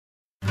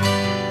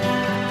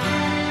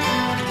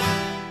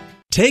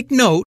Take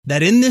note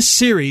that in this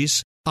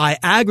series, I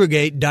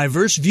aggregate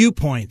diverse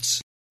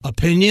viewpoints,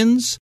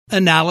 opinions,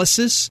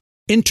 analysis,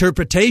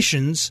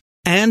 interpretations,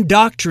 and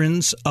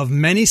doctrines of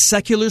many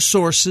secular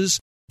sources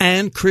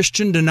and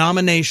Christian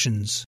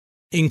denominations,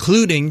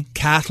 including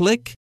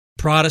Catholic,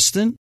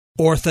 Protestant,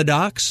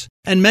 Orthodox,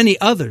 and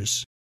many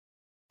others.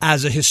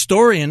 As a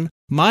historian,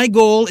 my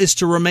goal is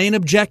to remain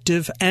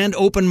objective and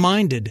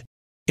open-minded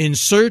in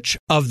search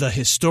of the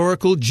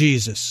historical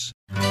Jesus.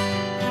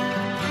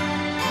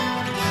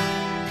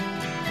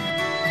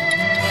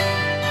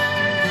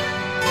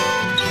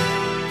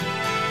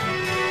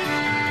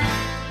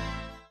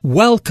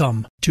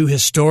 Welcome to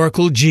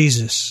Historical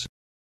Jesus.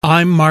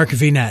 I'm Mark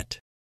Vinette.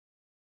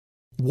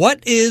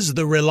 What is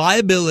the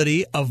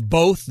reliability of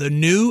both the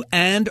New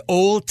and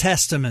Old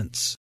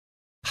Testaments?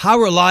 How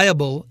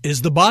reliable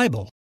is the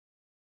Bible?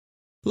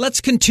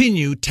 Let's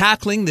continue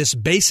tackling this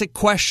basic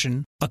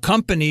question,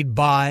 accompanied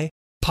by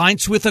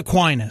Pints with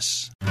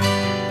Aquinas.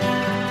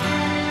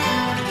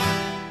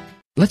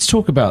 Let's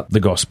talk about the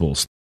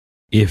Gospels.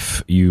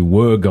 If you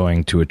were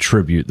going to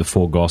attribute the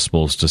four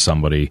Gospels to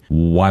somebody,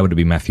 why would it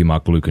be Matthew,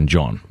 Mark, Luke, and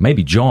John?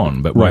 Maybe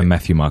John, but why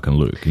Matthew, Mark, and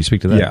Luke? Can you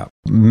speak to that? Yeah.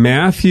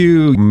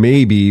 Matthew,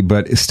 maybe,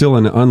 but is still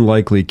an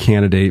unlikely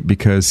candidate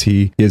because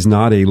he is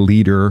not a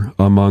leader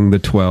among the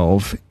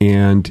 12,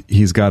 and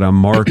he's got a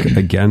mark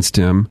against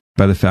him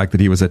by the fact that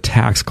he was a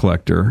tax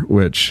collector,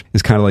 which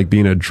is kind of like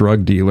being a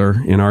drug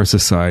dealer in our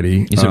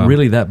society. Is it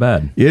really that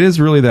bad? It is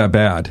really that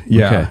bad.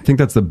 Yeah. Okay. I think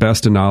that's the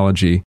best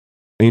analogy.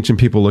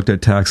 Ancient people looked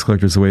at tax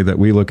collectors the way that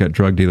we look at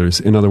drug dealers.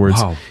 In other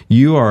words,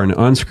 you are an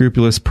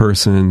unscrupulous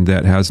person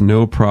that has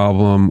no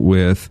problem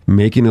with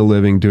making a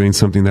living doing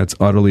something that's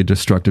utterly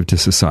destructive to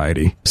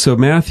society. So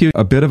Matthew,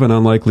 a bit of an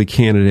unlikely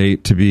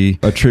candidate to be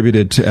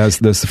attributed to as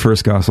this the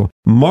first gospel.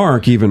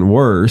 Mark, even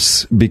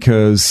worse,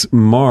 because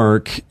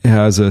Mark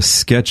has a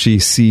sketchy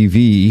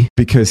CV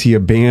because he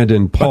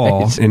abandoned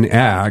Paul in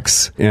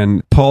Acts,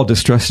 and Paul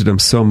distrusted him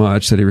so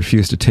much that he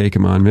refused to take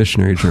him on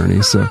missionary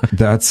journeys. So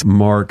that's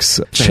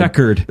Mark's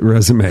checkered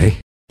resume.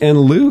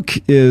 And Luke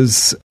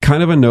is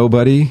kind of a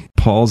nobody,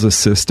 Paul's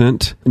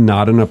assistant,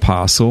 not an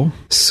apostle.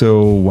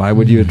 So why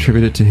would you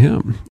attribute it to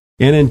him?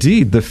 And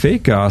indeed, the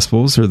fake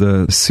Gospels, or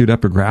the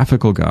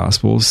pseudepigraphical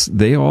Gospels,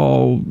 they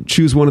all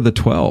choose one of the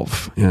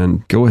 12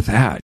 and go with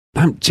that.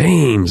 I'm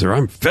James, or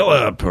I'm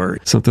Philip, or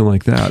something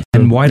like that.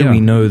 And why do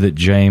we know that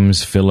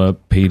James,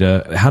 Philip,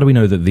 Peter, how do we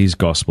know that these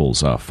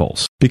Gospels are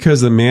false?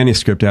 Because the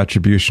manuscript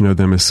attribution of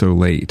them is so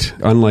late.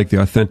 Unlike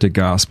the authentic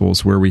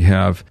Gospels, where we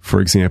have, for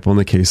example, in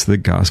the case of the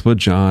Gospel of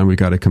John, we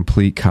got a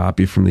complete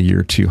copy from the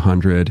year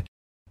 200.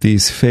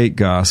 These fake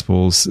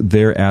Gospels,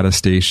 their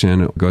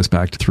attestation goes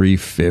back to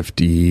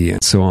 350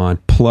 and so on,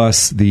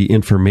 plus the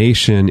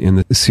information in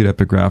the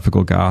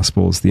pseudepigraphical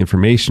Gospels, the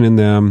information in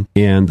them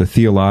and the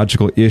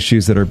theological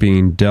issues that are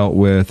being dealt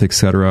with,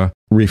 etc.,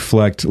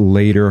 reflect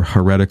later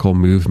heretical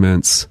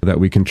movements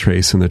that we can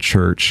trace in the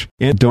church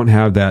and don't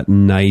have that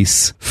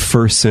nice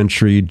first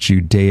century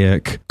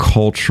Judaic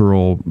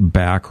cultural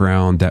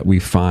background that we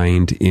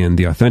find in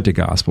the authentic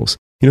Gospels.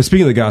 You know,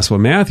 speaking of the Gospel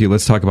of Matthew,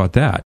 let's talk about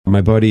that.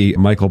 My buddy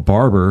Michael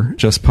Barber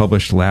just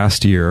published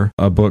last year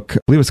a book, I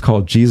believe it's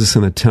called Jesus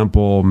in the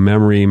Temple,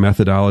 Memory,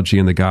 Methodology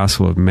in the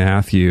Gospel of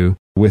Matthew,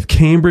 with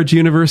Cambridge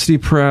University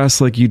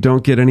Press. Like, you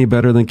don't get any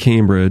better than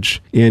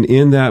Cambridge. And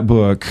in that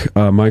book,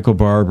 Michael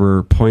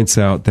Barber points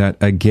out that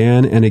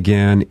again and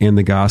again in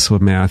the Gospel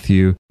of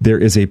Matthew, there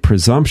is a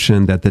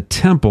presumption that the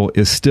temple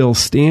is still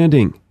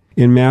standing.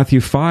 In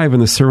Matthew 5,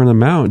 in the Sermon on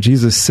the Mount,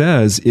 Jesus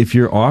says, if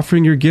you're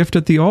offering your gift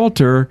at the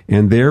altar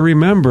and there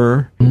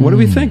remember, what do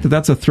we think? That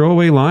that's a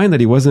throwaway line, that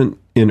he wasn't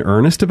in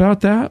earnest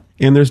about that?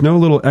 And there's no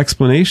little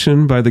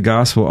explanation by the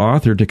gospel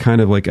author to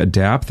kind of like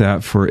adapt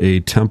that for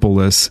a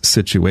templeless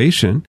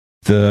situation.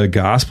 The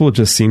gospel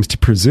just seems to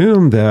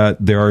presume that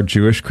there are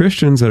Jewish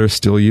Christians that are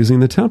still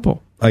using the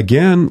temple.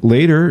 Again,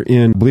 later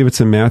in, I believe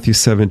it's in Matthew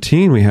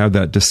 17, we have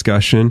that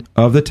discussion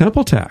of the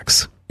temple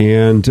tax.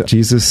 And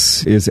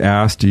Jesus is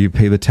asked, do you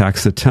pay the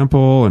tax at the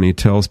temple? And he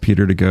tells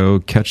Peter to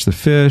go catch the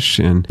fish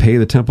and pay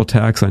the temple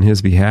tax on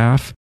his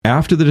behalf.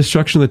 After the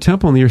destruction of the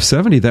temple in the year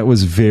 70, that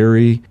was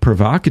very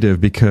provocative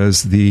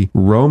because the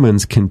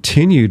Romans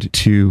continued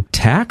to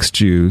tax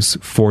Jews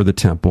for the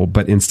temple,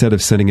 but instead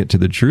of sending it to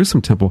the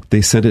Jerusalem temple,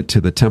 they sent it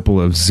to the temple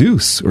of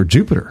Zeus or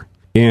Jupiter.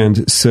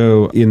 And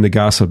so in the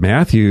Gospel of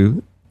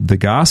Matthew, the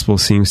gospel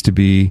seems to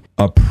be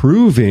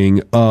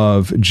approving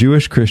of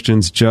Jewish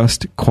Christians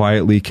just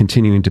quietly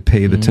continuing to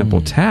pay the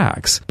temple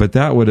tax. But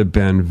that would have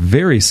been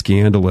very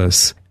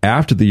scandalous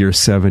after the year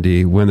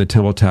 70 when the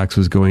temple tax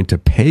was going to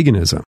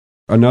paganism.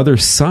 Another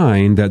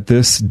sign that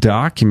this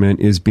document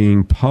is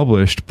being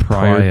published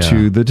prior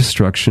to the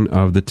destruction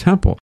of the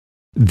temple.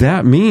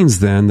 That means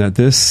then that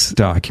this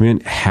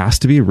document has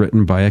to be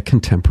written by a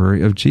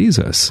contemporary of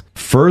Jesus.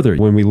 Further,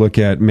 when we look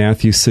at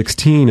Matthew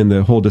 16 and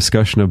the whole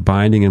discussion of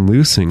binding and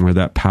loosing, where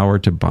that power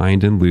to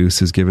bind and loose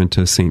is given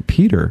to St.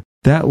 Peter,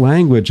 That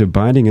language of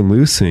binding and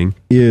loosing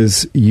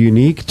is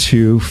unique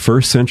to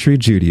first century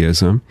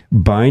Judaism.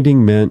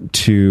 Binding meant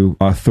to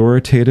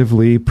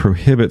authoritatively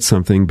prohibit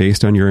something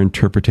based on your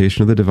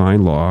interpretation of the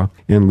divine law,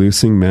 and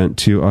loosing meant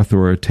to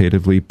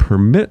authoritatively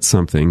permit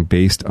something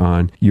based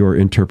on your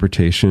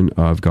interpretation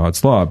of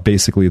God's law,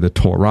 basically the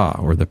Torah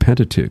or the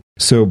Pentateuch.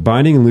 So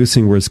binding and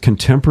loosing was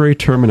contemporary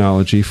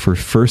terminology for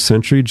first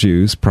century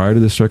Jews prior to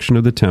the destruction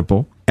of the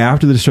temple.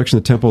 After the destruction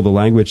of the temple, the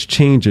language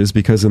changes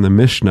because in the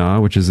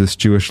Mishnah, which is this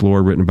Jewish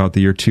lore written about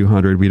the year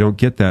 200, we don't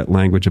get that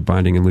language of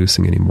binding and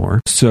loosing anymore.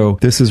 So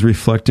this is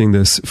reflecting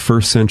this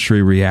first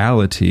century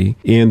reality.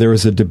 And there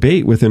was a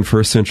debate within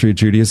first century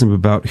Judaism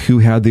about who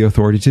had the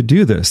authority to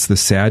do this. The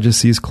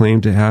Sadducees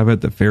claimed to have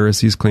it. The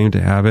Pharisees claimed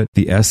to have it.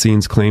 The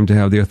Essenes claimed to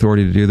have the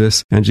authority to do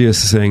this. And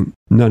Jesus is saying,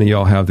 none of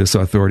y'all have this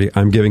authority.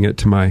 I'm giving it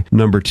to my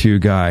number 2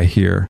 guy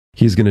here.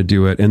 He's going to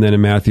do it. And then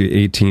in Matthew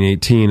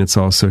 18:18, it's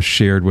also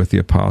shared with the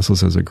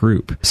apostles as a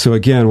group. So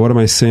again, what am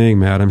I saying,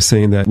 Matt? I'm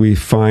saying that we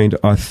find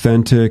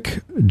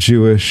authentic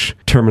Jewish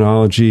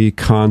terminology,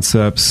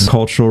 concepts,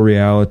 cultural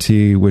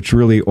reality, which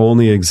really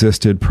only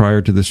existed prior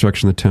to the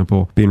destruction of the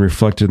temple, being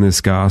reflected in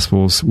this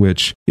Gospels,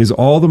 which is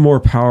all the more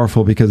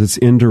powerful because it's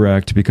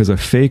indirect, because a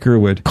faker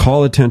would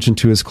call attention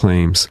to his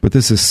claims. But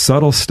this is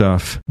subtle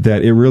stuff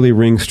that it really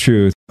rings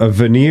true. A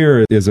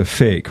veneer is a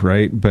fake,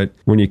 right? But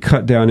when you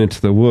cut down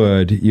into the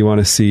wood, you want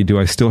to see, do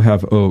I still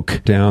have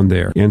oak down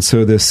there? And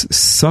so this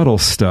subtle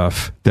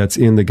stuff that's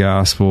in the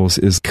Gospels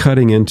is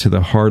cutting into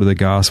the heart of the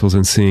Gospels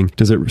and seeing,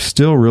 does it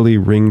still really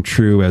ring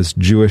true as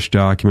Jewish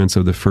documents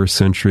of the first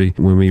century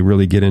when we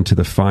really get into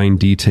the fine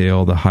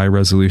detail, the high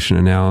resolution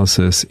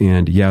analysis?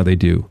 And yeah, they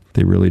do.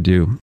 They really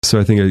do. So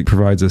I think it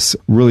provides us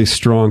really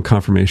strong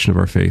confirmation of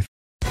our faith.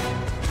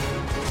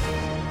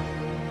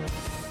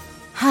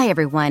 Hi,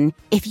 everyone.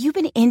 If you've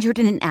been injured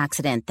in an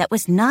accident that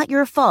was not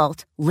your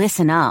fault,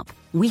 listen up.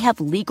 We have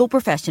legal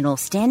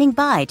professionals standing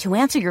by to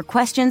answer your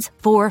questions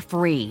for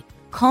free.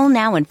 Call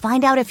now and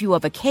find out if you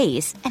have a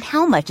case and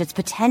how much it's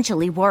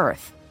potentially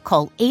worth.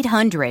 Call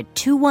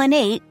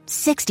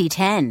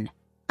 800-218-6010.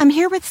 I'm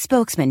here with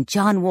spokesman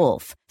John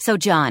Wolf. So,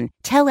 John,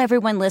 tell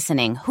everyone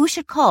listening who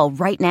should call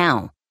right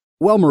now.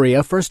 Well,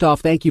 Maria, first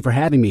off, thank you for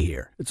having me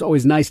here. It's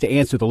always nice to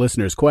answer the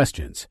listeners'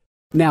 questions.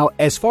 Now,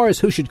 as far as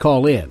who should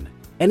call in,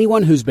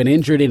 anyone who's been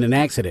injured in an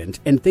accident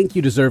and think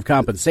you deserve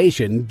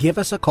compensation, give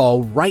us a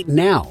call right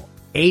now.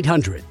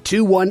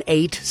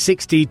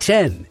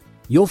 800-218-6010.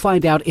 You'll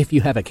find out if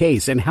you have a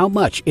case and how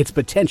much it's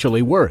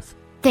potentially worth.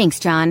 Thanks,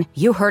 John.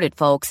 You heard it,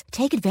 folks.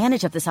 Take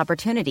advantage of this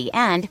opportunity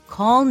and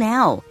call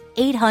now.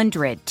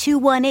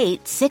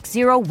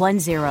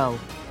 800-218-6010.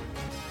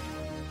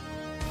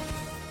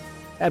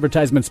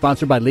 Advertisement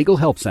sponsored by Legal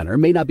Help Center.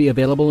 May not be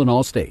available in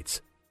all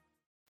states.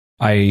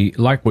 I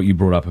like what you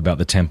brought up about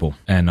the temple,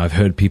 and I've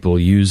heard people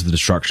use the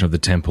destruction of the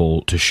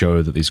temple to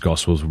show that these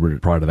Gospels were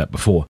prior to that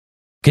before.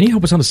 Can you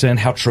help us understand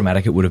how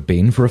traumatic it would have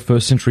been for a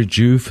first century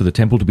Jew for the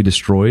temple to be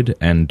destroyed,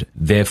 and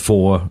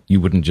therefore you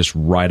wouldn't just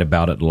write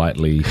about it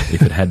lightly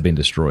if it had been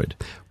destroyed?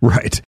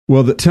 Right.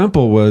 Well, the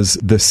temple was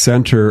the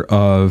center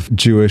of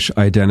Jewish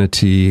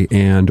identity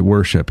and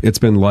worship. It's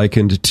been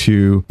likened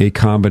to a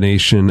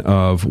combination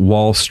of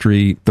Wall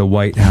Street, the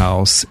White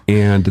House,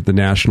 and the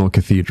National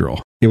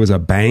Cathedral. It was a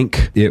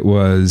bank. It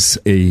was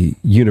a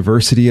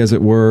university, as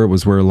it were. It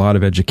was where a lot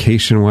of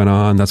education went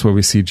on. That's why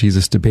we see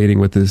Jesus debating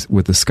with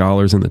the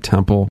scholars in the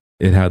temple.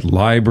 It had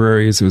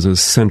libraries. It was a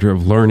center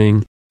of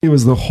learning. It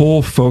was the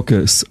whole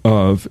focus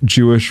of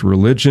Jewish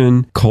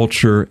religion,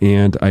 culture,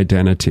 and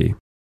identity.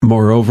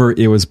 Moreover,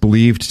 it was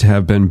believed to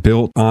have been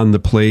built on the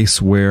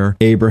place where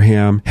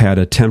Abraham had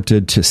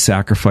attempted to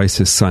sacrifice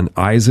his son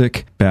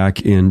Isaac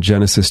back in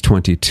Genesis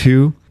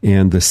 22.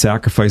 And the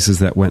sacrifices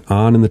that went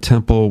on in the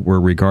temple were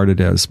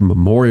regarded as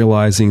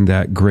memorializing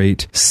that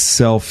great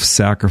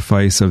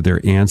self-sacrifice of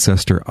their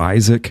ancestor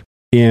Isaac.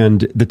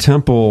 And the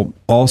temple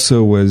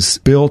also was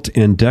built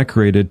and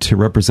decorated to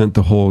represent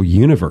the whole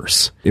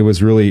universe. It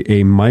was really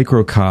a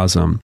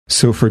microcosm.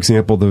 So, for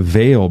example, the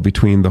veil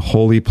between the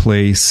holy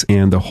place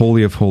and the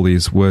Holy of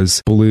Holies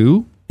was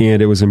blue,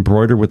 and it was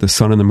embroidered with the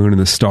sun and the moon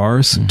and the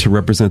stars to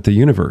represent the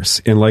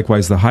universe. And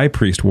likewise, the high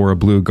priest wore a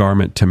blue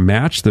garment to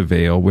match the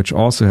veil, which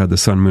also had the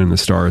sun, moon, and the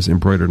stars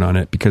embroidered on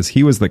it, because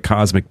he was the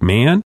cosmic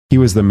man. He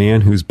was the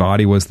man whose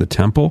body was the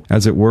temple,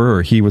 as it were,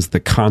 or he was the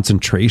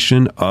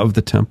concentration of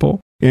the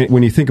temple. And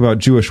when you think about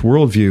Jewish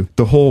worldview,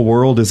 the whole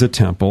world is a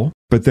temple,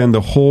 but then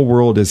the whole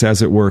world is,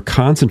 as it were,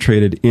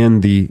 concentrated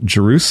in the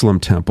Jerusalem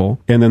temple,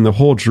 and then the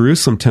whole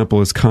Jerusalem temple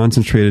is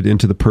concentrated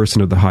into the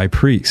person of the high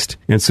priest.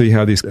 And so you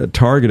have these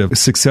target of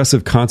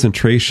successive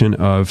concentration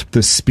of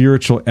the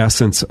spiritual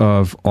essence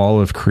of all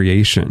of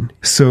creation.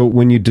 So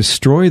when you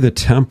destroy the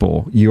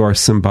temple, you are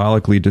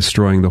symbolically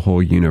destroying the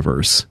whole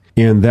universe.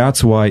 And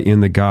that's why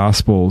in the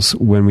Gospels,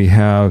 when we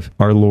have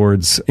our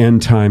Lord's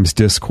end times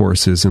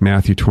discourses in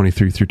Matthew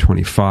 23 through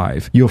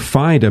 25, you'll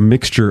find a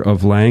mixture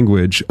of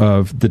language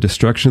of the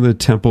destruction of the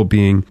temple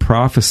being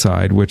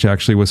prophesied, which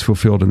actually was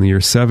fulfilled in the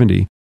year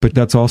 70. But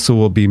that's also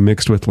will be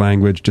mixed with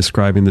language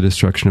describing the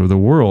destruction of the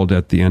world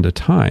at the end of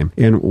time.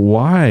 And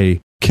why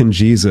King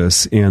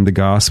Jesus and the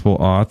gospel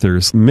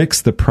authors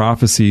mix the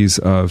prophecies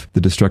of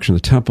the destruction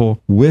of the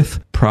temple with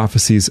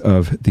prophecies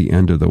of the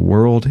end of the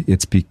world.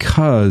 It's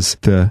because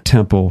the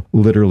temple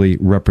literally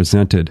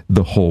represented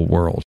the whole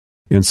world.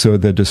 And so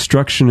the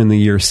destruction in the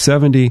year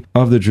 70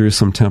 of the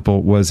Jerusalem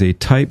temple was a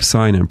type,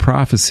 sign, and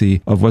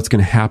prophecy of what's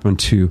going to happen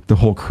to the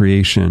whole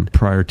creation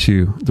prior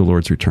to the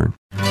Lord's return.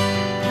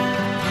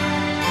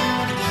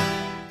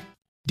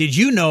 Did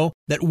you know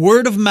that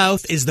word of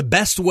mouth is the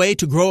best way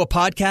to grow a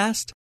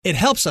podcast? It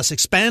helps us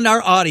expand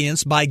our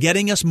audience by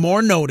getting us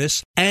more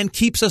notice and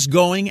keeps us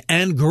going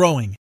and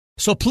growing.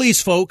 So please,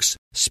 folks,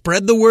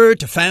 spread the word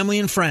to family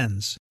and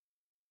friends.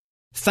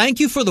 Thank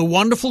you for the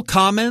wonderful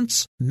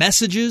comments,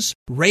 messages,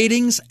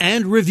 ratings,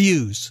 and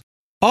reviews.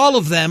 All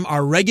of them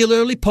are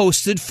regularly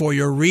posted for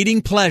your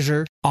reading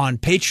pleasure on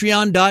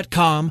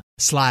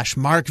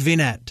patreon.com/Mark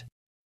Vinet.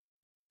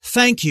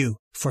 Thank you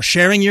for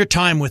sharing your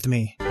time with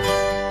me.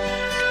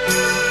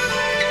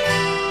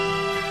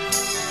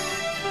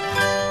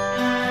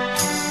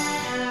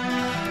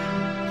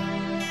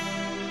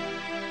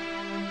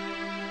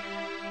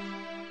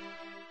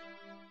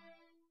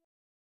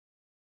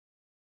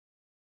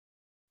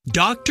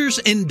 Doctors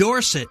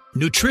endorse it,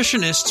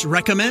 nutritionists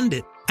recommend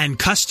it, and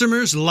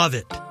customers love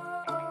it.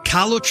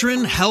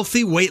 Calotren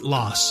Healthy Weight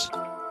Loss.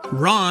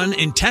 Ron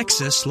in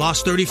Texas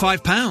lost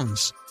 35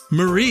 pounds.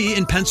 Marie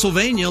in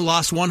Pennsylvania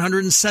lost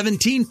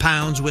 117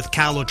 pounds with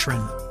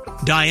Calotren.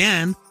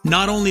 Diane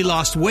not only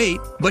lost weight,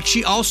 but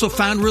she also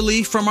found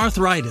relief from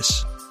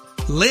arthritis.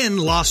 Lynn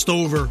lost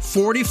over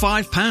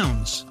 45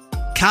 pounds.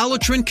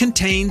 Calotren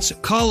contains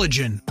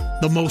collagen,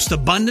 the most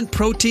abundant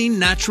protein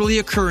naturally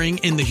occurring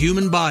in the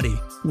human body,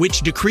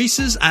 which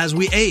decreases as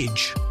we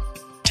age.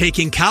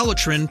 Taking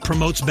Calotren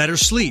promotes better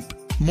sleep,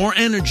 more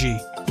energy,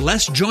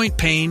 less joint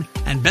pain,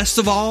 and best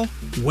of all,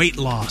 weight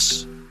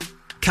loss.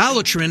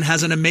 Calotren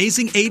has an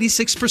amazing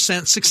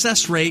 86%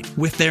 success rate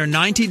with their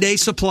 90-day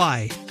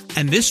supply.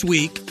 And this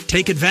week,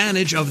 take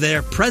advantage of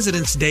their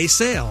President's Day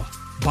sale.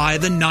 Buy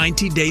the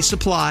 90-day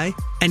supply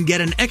and get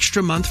an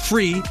extra month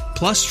free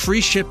plus free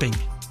shipping.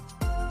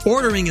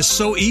 Ordering is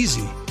so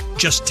easy.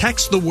 Just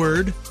text the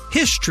word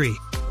HISTORY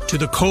to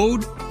the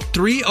code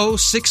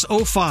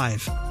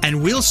 30605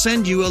 and we'll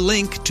send you a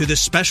link to the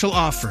special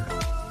offer.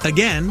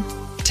 Again,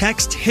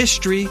 text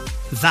HISTORY,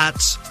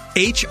 that's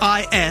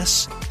HISTORY,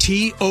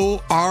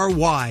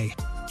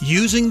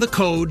 using the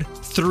code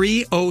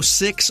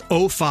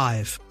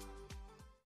 30605.